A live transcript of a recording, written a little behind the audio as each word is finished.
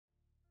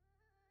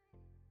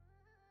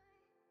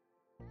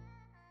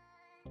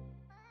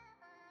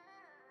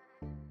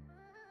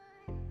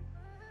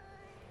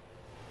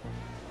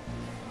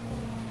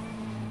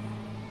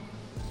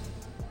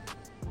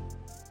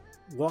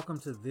Welcome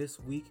to This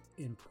Week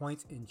in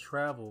Points in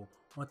Travel.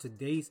 On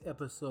today's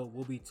episode,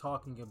 we'll be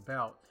talking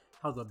about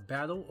how the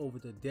battle over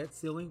the debt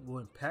ceiling will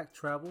impact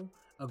travel,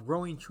 a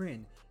growing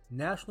trend,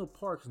 national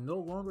parks no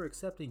longer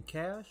accepting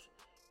cash,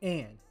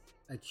 and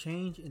a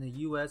change in the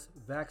U.S.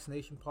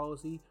 vaccination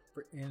policy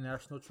for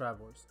international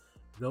travelers.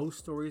 Those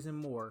stories and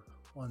more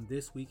on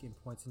This Week in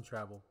Points in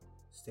Travel.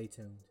 Stay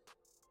tuned.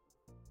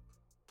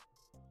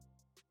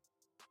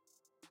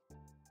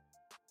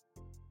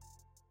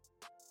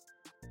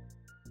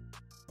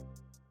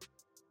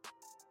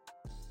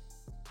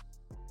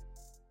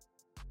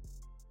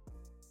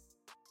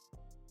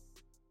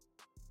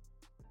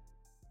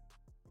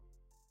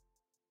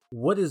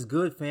 What is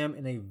good, fam,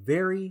 and a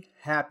very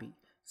happy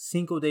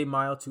Cinco de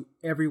Mayo to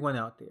everyone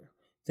out there.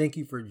 Thank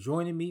you for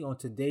joining me on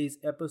today's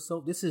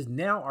episode. This is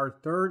now our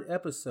third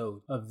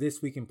episode of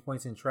This Week in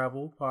Points in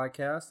Travel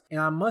podcast, and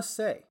I must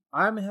say,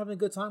 I've been having a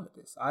good time with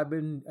this. I've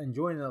been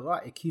enjoying it a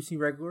lot. It keeps me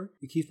regular.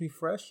 It keeps me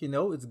fresh.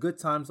 It's good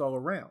times all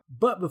around.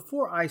 But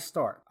before I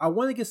start, I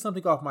want to get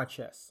something off my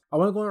chest. I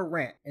want to go on a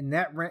rant, and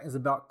that rant is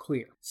about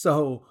Clear.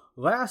 So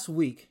last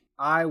week,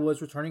 I was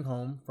returning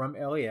home from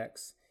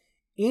LAX.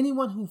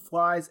 Anyone who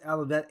flies out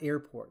of that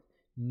airport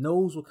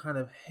knows what kind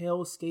of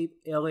hellscape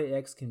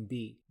LAX can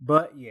be.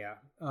 But yeah,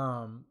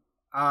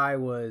 I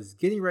was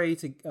getting ready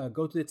to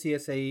go to the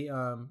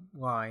TSA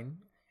line,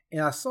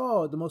 and I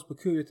saw the most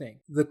peculiar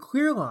thing. The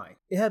Clear line,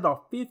 it had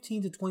about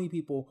 15 to 20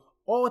 people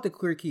all at the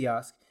Clear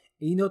kiosk.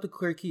 And you know what the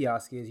Clear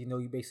kiosk is.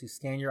 You basically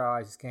scan your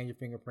eyes, you scan your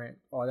fingerprint,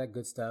 all that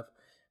good stuff.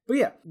 But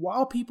yeah,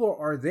 while people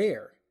are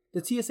there,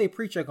 the TSA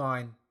pre-check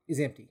line is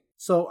empty.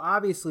 So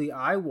obviously,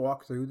 I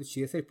walked through the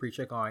TSA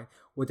pre-check line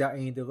without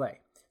any delay.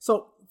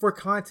 So for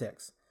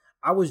context,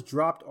 I was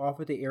dropped off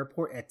at the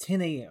airport at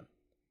 10 a.m.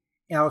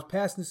 And I was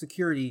passing the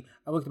security.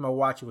 I looked at my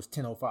watch. It was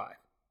 10:05.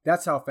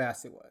 That's how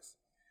fast it was.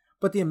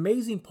 But the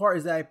amazing part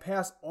is that I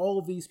passed all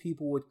of these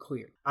people with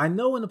Clear. I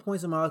know in the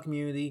Points of Mile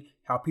community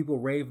how people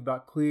rave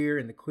about Clear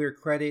and the Clear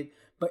credit.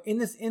 But in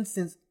this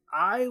instance,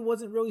 I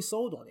wasn't really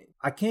sold on it.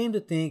 I came to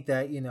think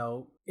that,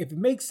 if it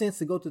makes sense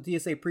to go to the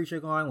TSA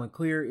pre-check line when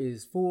Clear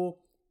is full,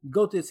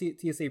 go to the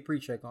TSA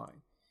pre-check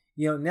line.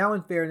 Now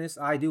in fairness,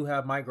 I do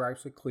have my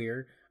gripes with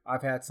Clear.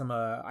 I've had some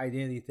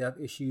identity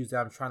theft issues that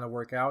I'm trying to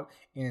work out,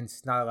 and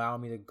it's not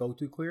allowing me to go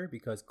through Clear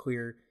because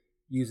Clear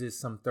uses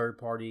some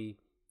third-party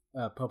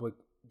public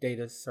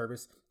data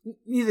service.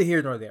 Neither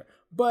here nor there.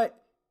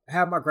 But I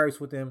have my gripes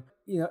with them.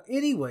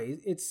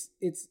 Anyways,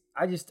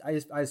 I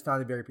just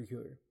found it very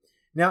peculiar.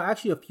 Now,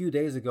 actually, a few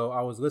days ago,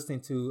 I was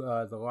listening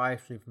to the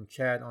live stream from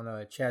Chad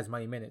on Chad's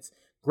Money Minutes.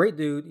 Great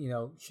dude,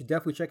 should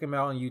definitely check him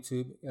out on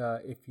YouTube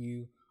if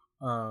you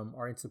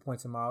are into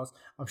Points and Miles.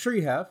 I'm sure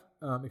you have.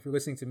 If you're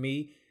listening to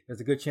me, there's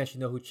a good chance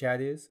you know who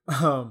Chad is.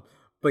 But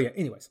yeah,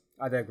 anyways,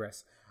 I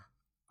digress.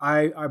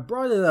 I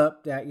brought it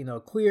up that,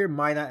 Clear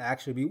might not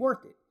actually be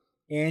worth it.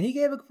 And he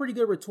gave a pretty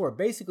good retort.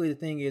 Basically, the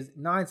thing is,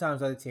 9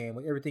 times out of 10,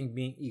 with everything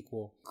being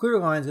equal, Clear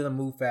Line's going to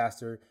move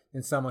faster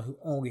than someone who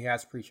only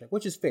has pre-check,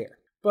 which is fair.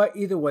 But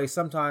either way,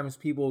 sometimes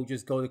people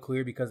just go to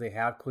Clear because they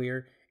have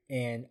Clear,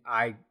 and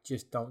I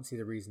just don't see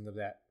the reason of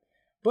that.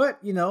 But,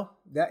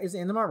 that is the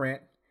end of my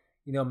rant.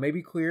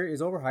 Maybe Clear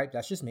is overhyped.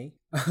 That's just me.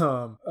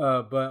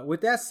 But with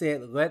that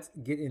said, let's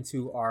get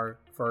into our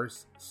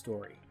first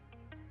story.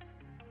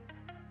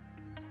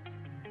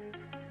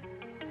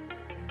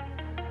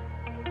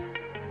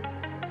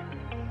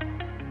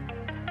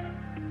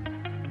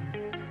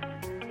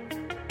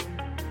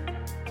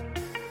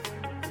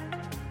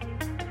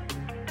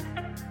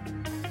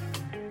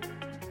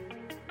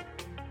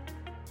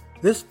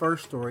 This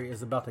first story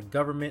is about the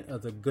government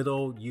of the good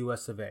old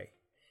US of A.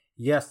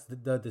 Yes,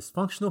 the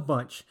dysfunctional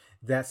bunch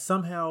that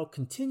somehow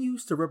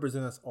continues to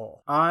represent us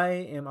all. I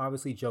am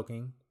obviously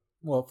joking,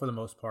 well, for the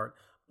most part,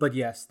 but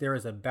yes, there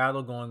is a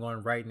battle going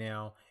on right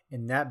now,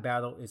 and that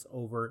battle is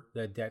over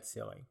the debt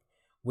ceiling,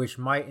 which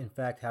might in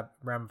fact have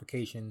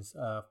ramifications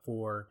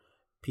for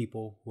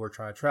people who are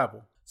trying to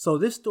travel. So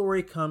this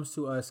story comes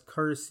to us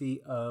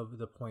courtesy of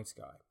the Points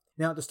Guy.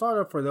 Now, to start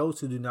off, for those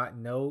who do not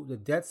know, the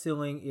debt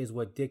ceiling is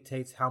what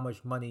dictates how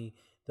much money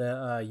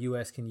the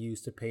U.S. can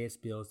use to pay its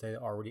bills that it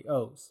already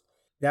owes.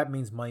 That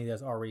means money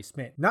that's already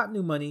spent. Not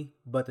new money,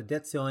 but the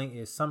debt ceiling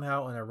is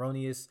somehow an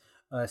erroneous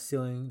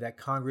ceiling that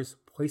Congress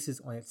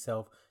places on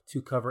itself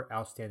to cover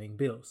outstanding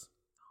bills.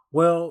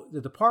 Well, the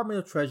Department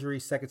of Treasury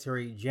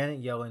Secretary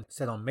Janet Yellen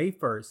said on May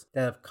 1st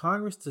that if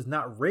Congress does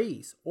not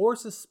raise or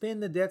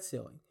suspend the debt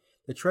ceiling,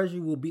 the Treasury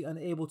will be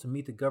unable to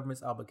meet the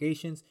government's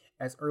obligations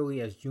as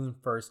early as June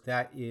 1st.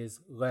 That is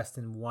less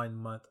than 1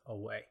 month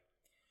away.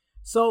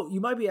 So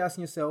you might be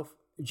asking yourself,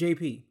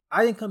 JP,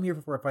 I didn't come here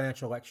for a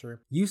financial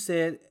lecture. You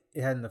said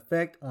it had an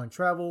effect on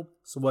travel,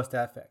 so what's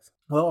that effect?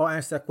 Well, I'll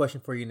answer that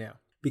question for you now.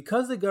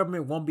 Because the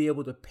government won't be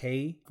able to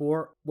pay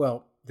for,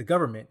 the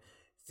government,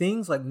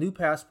 things like new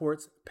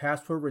passports,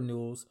 passport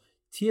renewals,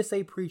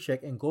 TSA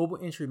PreCheck and Global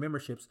Entry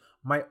memberships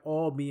might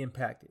all be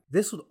impacted.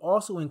 This would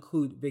also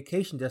include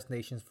vacation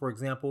destinations, for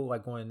example,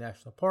 like going to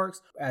national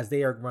parks, as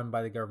they are run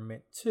by the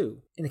government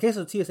too. In the case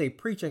of TSA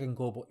PreCheck and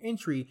Global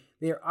Entry,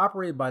 they are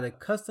operated by the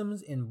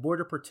Customs and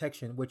Border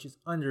Protection, which is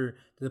under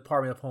the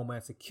Department of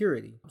Homeland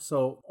Security.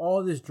 So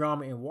all this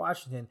drama in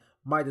Washington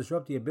might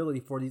disrupt the ability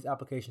for these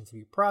applications to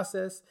be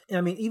processed. And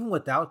I mean, even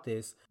without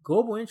this,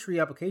 Global Entry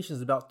application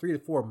is about 3 to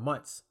 4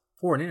 months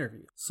for an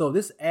interview. So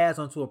this adds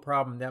onto a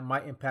problem that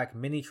might impact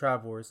many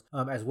travelers,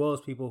 as well as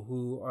people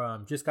who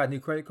just got a new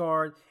credit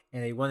card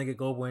and they want to get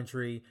Global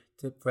Entry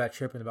for that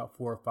trip in about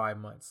 4 or 5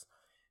 months.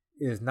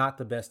 It is not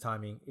the best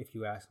timing, if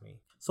you ask me.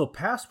 So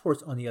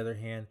passports, on the other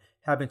hand,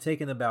 have been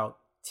taking about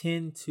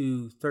 10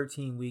 to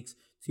 13 weeks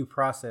to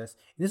process.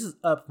 And this is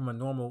up from a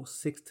normal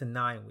 6 to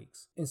 9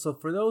 weeks. And so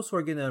for those who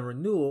are getting a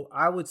renewal,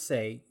 I would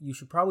say you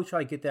should probably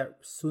try to get that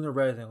sooner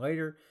rather than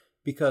later,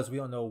 because we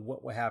don't know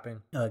what will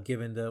happen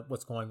given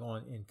what's going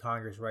on in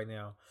Congress right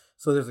now.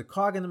 So there's a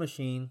cog in the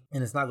machine,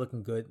 and it's not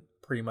looking good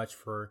pretty much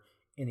for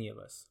any of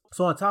us.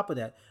 So on top of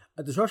that,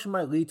 a disruption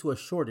might lead to a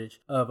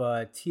shortage of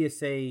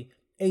TSA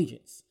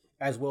agents,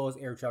 as well as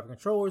air traffic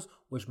controllers,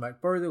 which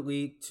might further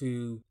lead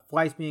to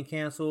flights being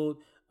canceled,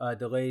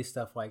 delays,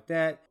 stuff like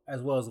that,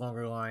 as well as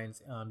longer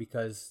lines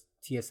because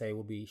TSA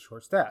will be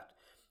short-staffed.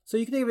 So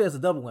you can think of it as a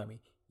double whammy.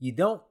 You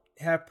don't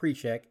have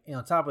PreCheck, and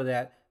on top of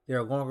that, there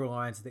are longer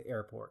lines at the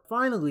airport.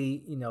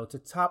 Finally, to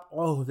top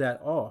all of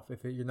that off,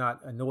 if you're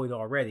not annoyed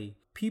already,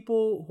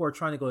 people who are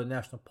trying to go to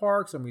national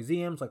parks or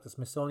museums like the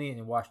Smithsonian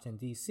in Washington,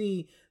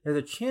 D.C., there's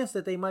a chance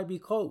that they might be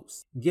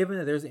closed, given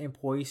that there's an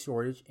employee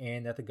shortage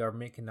and that the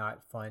government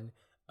cannot fund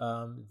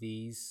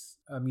these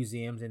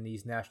museums and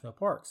these national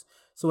parks.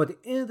 So at the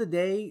end of the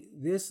day,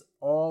 this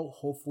all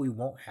hopefully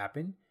won't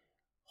happen.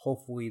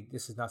 Hopefully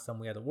this is not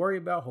something we have to worry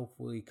about.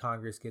 Hopefully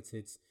Congress gets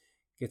its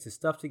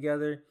stuff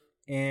together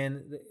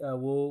and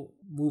we'll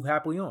move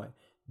happily on.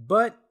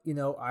 But,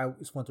 I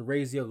just want to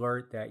raise the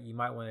alert that you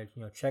might want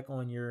to, check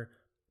on your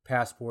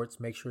passports,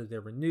 make sure they're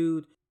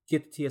renewed,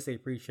 get the TSA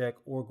PreCheck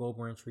or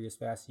Global Entry as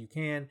fast as you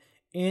can.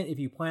 And if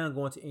you plan on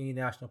going to any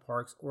national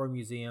parks or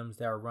museums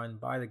that are run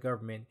by the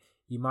government,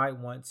 you might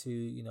want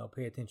to,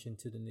 pay attention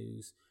to the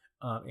news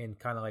and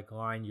kind of like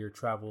line your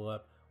travel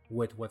up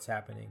with what's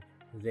happening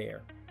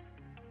there.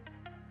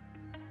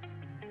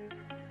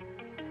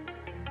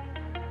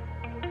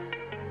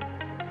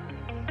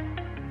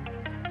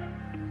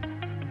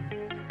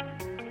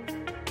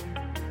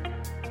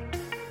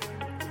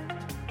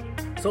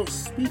 So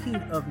speaking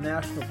of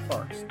national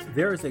parks,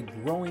 there is a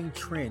growing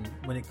trend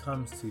when it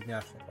comes to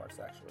national parks,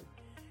 actually.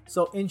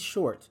 So in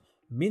short,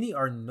 many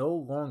are no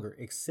longer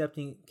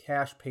accepting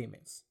cash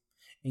payments.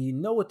 And you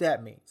know what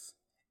that means.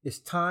 It's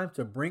time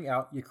to bring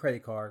out your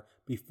credit card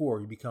before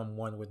you become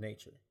one with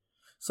nature.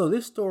 So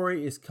this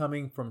story is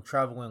coming from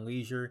Travel and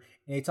Leisure,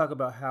 and they talk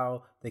about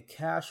how the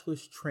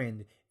cashless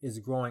trend is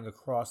growing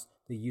across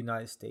the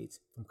United States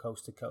from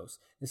coast to coast.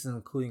 This is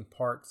including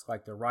parks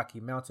like the Rocky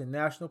Mountain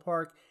National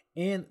Park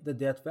and the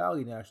Death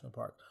Valley National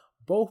Park.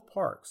 Both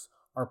parks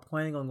are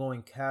planning on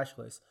going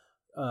cashless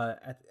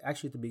at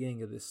the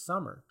beginning of this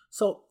summer.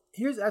 So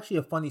here's actually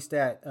a funny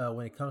stat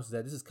when it comes to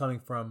that. This is coming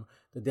from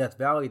the Death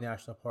Valley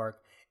National Park.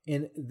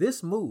 And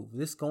this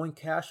going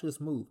cashless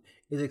move,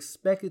 is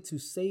expected to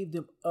save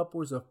them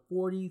upwards of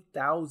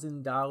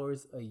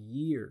 $40,000 a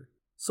year.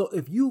 So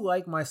if you,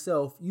 like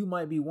myself, you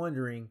might be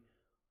wondering,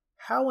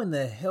 how in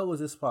the hell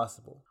is this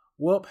possible?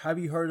 Well, have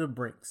you heard of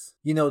Brinks?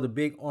 The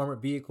big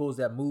armored vehicles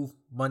that move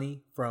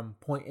money from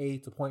point A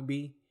to point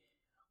B?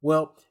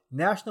 Well,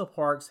 national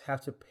parks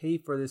have to pay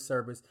for this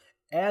service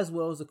as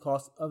well as the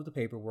cost of the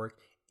paperwork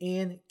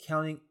and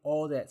counting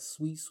all that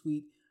sweet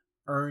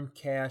earned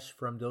cash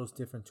from those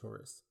different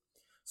tourists.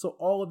 So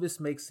all of this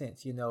makes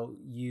sense.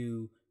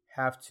 You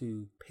have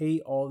to pay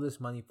all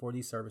this money for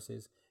these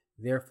services.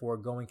 Therefore,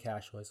 going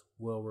cashless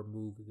will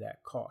remove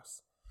that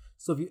cost.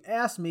 So if you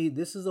ask me,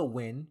 this is a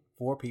win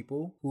for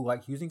people who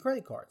like using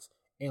credit cards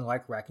and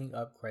like racking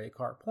up credit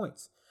card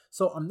points.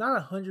 So I'm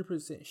not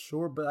 100%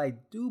 sure, but I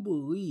do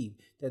believe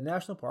that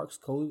national parks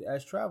code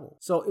as travel.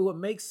 So it would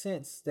make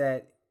sense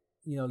that,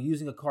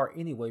 using a card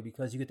anyway,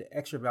 because you get the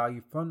extra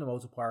value from the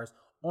multipliers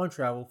on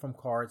travel from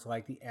cards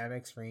like the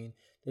Amex Green,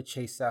 the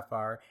Chase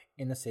Sapphire,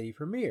 and the Citi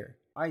Premier.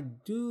 I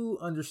do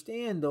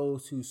understand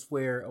those who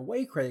swear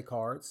away credit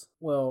cards.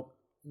 Well,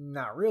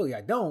 not really,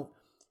 I don't.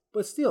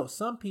 But still,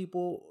 some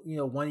people,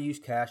 want to use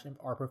cash and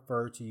are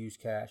preferred to use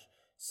cash.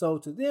 So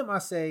to them, I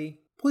say,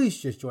 please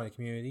just join the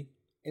community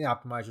and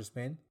optimize your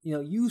spend.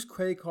 Use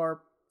credit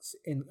cards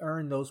and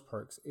earn those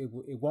perks. It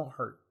won't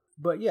hurt.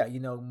 But yeah,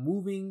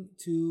 moving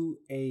to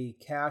a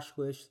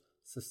cashless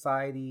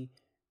society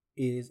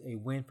is a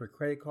win for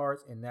credit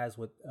cards, and that is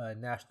what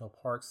national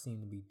parks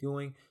seem to be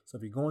doing. So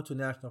if you're going to a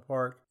national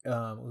park,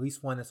 at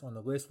least one that's on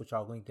the list, which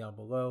I'll link down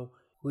below,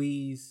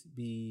 please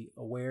be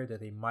aware that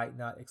they might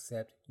not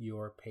accept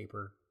your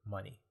paper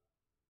money.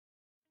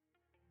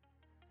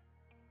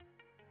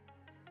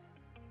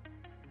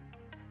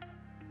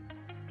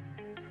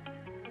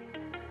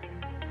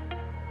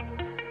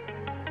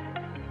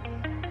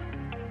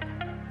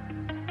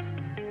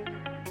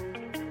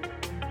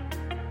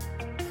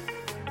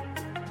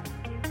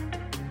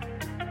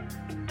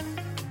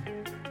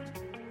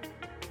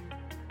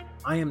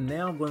 I am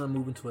now going to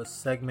move into a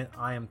segment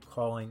I am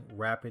calling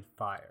Rapid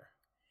Fire.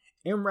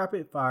 In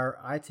Rapid Fire,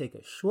 I take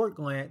a short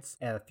glance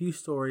at a few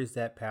stories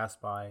that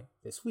passed by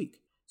this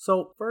week.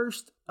 So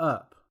first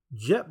up,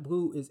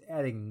 JetBlue is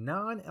adding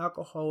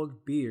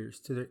non-alcoholic beers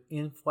to their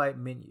in-flight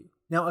menu.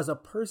 Now, as a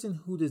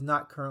person who does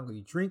not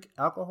currently drink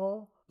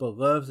alcohol, but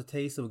loves the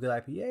taste of a good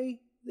IPA,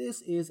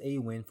 this is a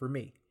win for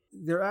me.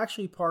 They're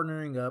actually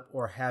partnering up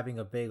or having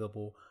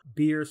available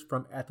beers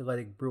from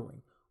Athletic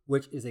Brewing,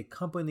 which is a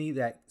company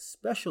that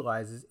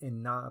specializes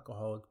in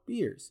non-alcoholic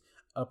beers,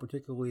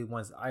 particularly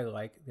ones I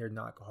like, their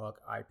non-alcoholic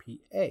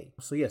IPA.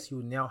 So yes, you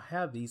will now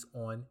have these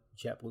on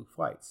JetBlue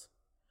flights.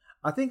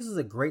 I think this is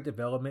a great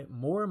development.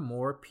 More and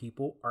more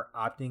people are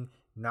opting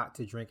not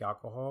to drink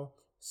alcohol.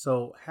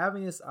 So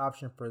having this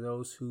option for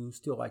those who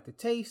still like the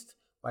taste,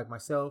 like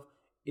myself,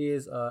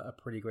 is a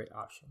pretty great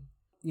option.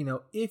 You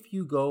know, if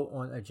you go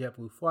on a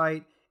JetBlue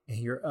flight and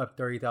you're up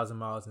 30,000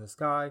 miles in the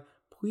sky,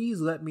 please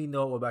let me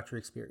know about your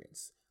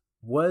experience.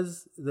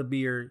 Was the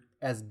beer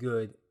as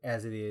good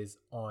as it is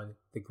on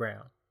the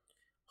ground?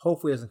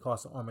 Hopefully it doesn't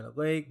cost an arm and a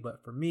leg,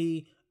 but for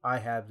me, I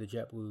have the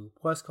JetBlue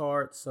Plus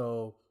card,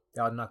 so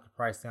that'll knock the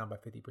price down by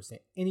 50%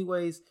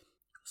 anyways.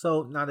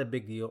 So not a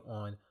big deal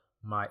on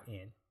my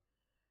end.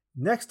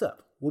 Next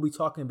up, we'll be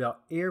talking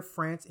about Air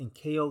France and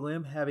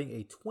KLM having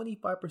a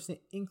 25%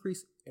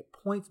 increase at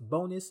points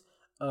bonus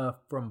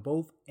from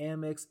both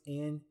Amex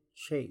and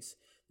Chase.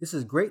 This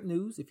is great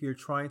news if you're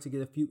trying to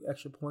get a few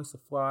extra points to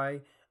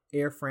fly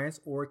Air France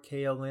or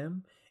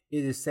KLM.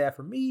 It is sad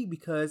for me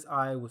because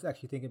I was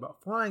actually thinking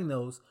about flying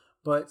those,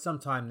 but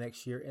sometime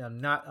next year, and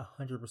I'm not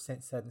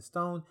 100% set in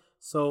stone,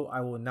 so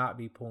I will not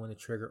be pulling the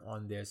trigger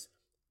on this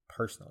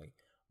personally.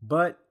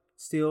 But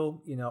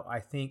still, you know, I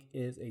think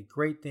is a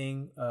great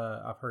thing.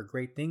 I've heard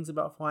great things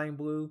about Flying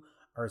Blue,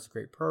 or it's a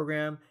great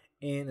program,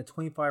 and the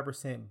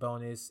 25%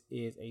 bonus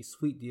is a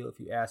sweet deal if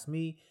you ask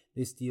me.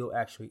 This deal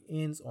actually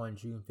ends on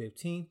June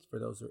 15th for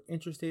those who are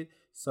interested.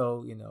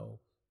 So, you know,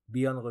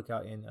 be on the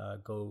lookout and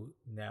go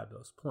nab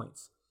those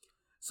points.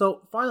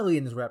 So finally,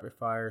 in this rapid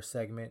fire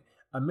segment,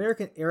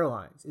 American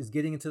Airlines is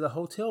getting into the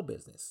hotel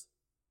business.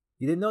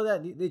 You didn't know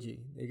that, did you?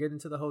 They're getting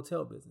into the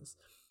hotel business.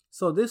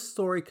 So this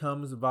story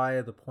comes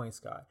via the Points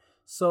Guy.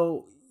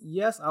 So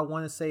yes, I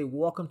want to say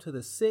welcome to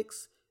the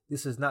 6.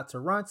 This is not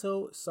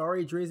Toronto.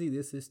 Sorry, Drizzy,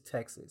 this is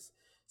Texas.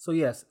 So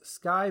yes,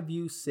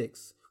 Skyview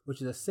 6,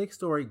 which is a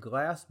 6-story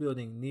glass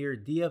building near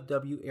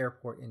DFW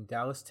Airport in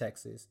Dallas,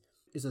 Texas,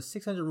 is a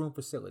 600-room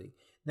facility.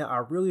 Now, I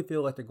really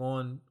feel like they're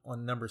going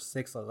on number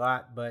 6 a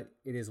lot, but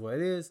it is what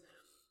it is.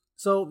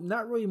 So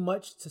not really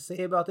much to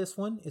say about this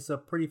one. It's a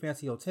pretty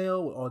fancy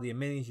hotel with all the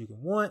amenities you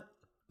can want.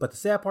 But the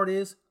sad part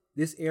is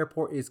this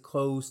airport is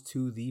closed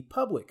to the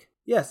public.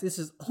 Yes, this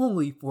is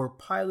only for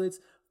pilots,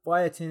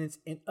 flight attendants,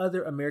 and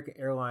other American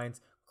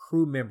Airlines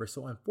crew members.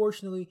 So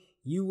unfortunately,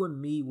 you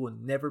and me will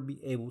never be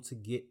able to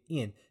get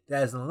in.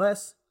 That is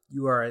unless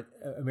you are an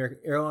American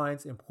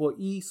Airlines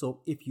employee.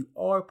 So if you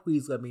are,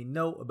 please let me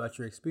know about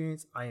your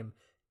experience. I am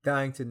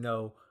dying to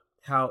know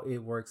how it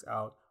works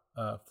out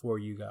for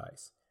you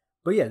guys.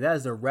 But yeah, that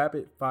is a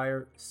rapid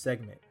fire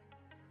segment.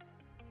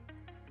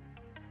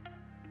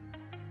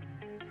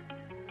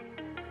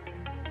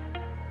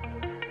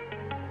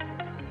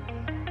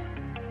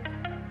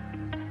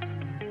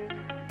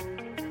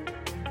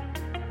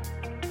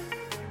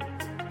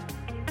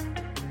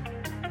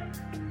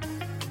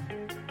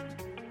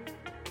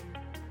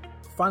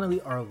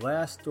 Finally, our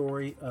last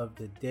story of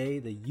the day,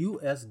 the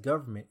U.S.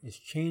 government is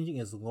changing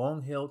its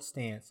long-held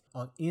stance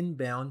on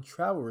inbound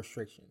travel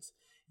restrictions.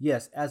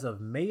 Yes, as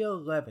of May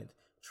 11th,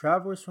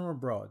 travelers from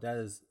abroad, that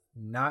is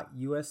not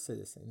U.S.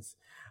 citizens,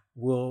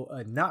 will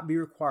not be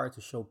required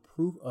to show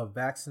proof of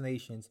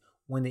vaccinations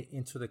when they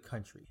enter the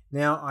country.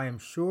 Now, I am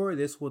sure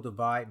this will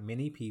divide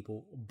many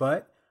people,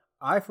 but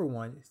I, for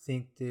one,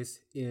 think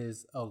this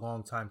is a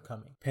long time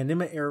coming.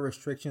 Pandemic-era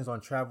restrictions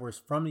on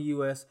travelers from the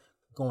U.S.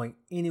 going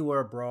anywhere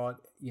abroad,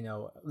 you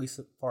know, at least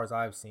as far as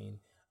I've seen,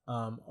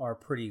 are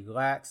pretty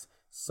lax.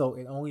 So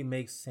it only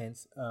makes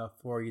sense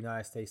for the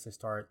United States to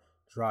start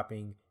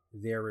dropping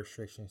their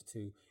restrictions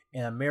too.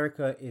 And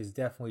America is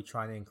definitely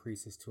trying to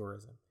increase its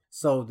tourism.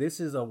 So this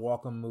is a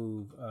welcome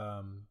move,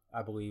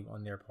 I believe,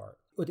 on their part.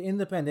 Within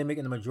the pandemic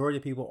and the majority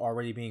of people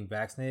already being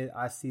vaccinated,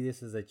 I see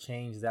this as a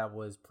change that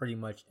was pretty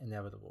much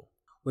inevitable.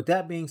 With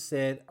that being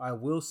said, I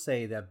will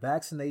say that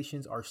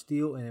vaccinations are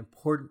still an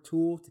important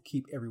tool to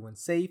keep everyone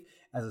safe.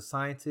 As a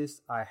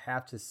scientist, I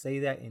have to say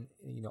that in,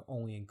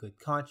 only in good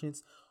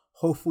conscience.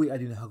 Hopefully, I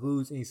do not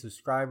lose any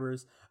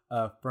subscribers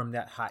from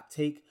that hot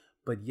take.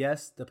 But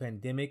yes, the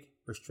pandemic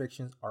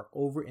restrictions are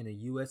over and the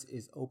U.S.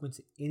 is open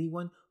to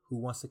anyone who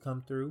wants to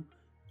come through.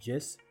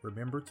 Just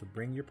remember to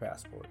bring your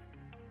passport.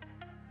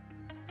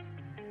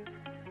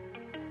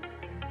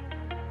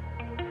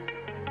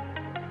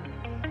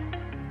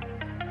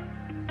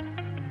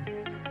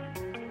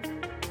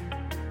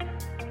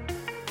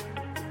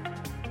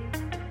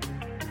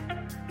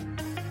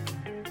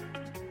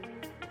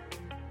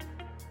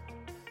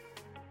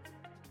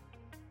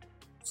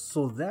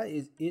 So that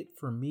is it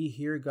for me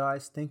here,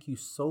 guys. Thank you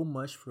so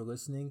much for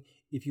listening.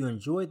 If you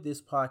enjoyed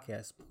this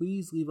podcast,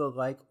 please leave a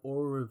like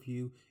or a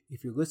review.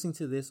 If you're listening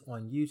to this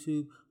on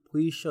YouTube,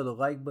 please show the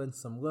like button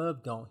some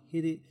love. Don't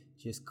hit it.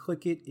 Just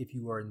click it. If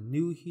you are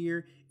new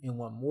here and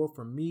want more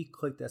from me,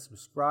 click that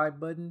subscribe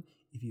button.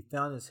 If you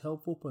found this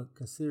helpful,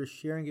 consider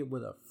sharing it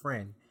with a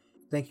friend.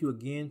 Thank you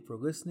again for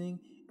listening,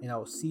 and I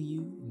will see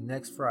you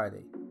next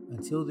Friday.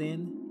 Until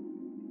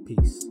then,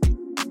 peace.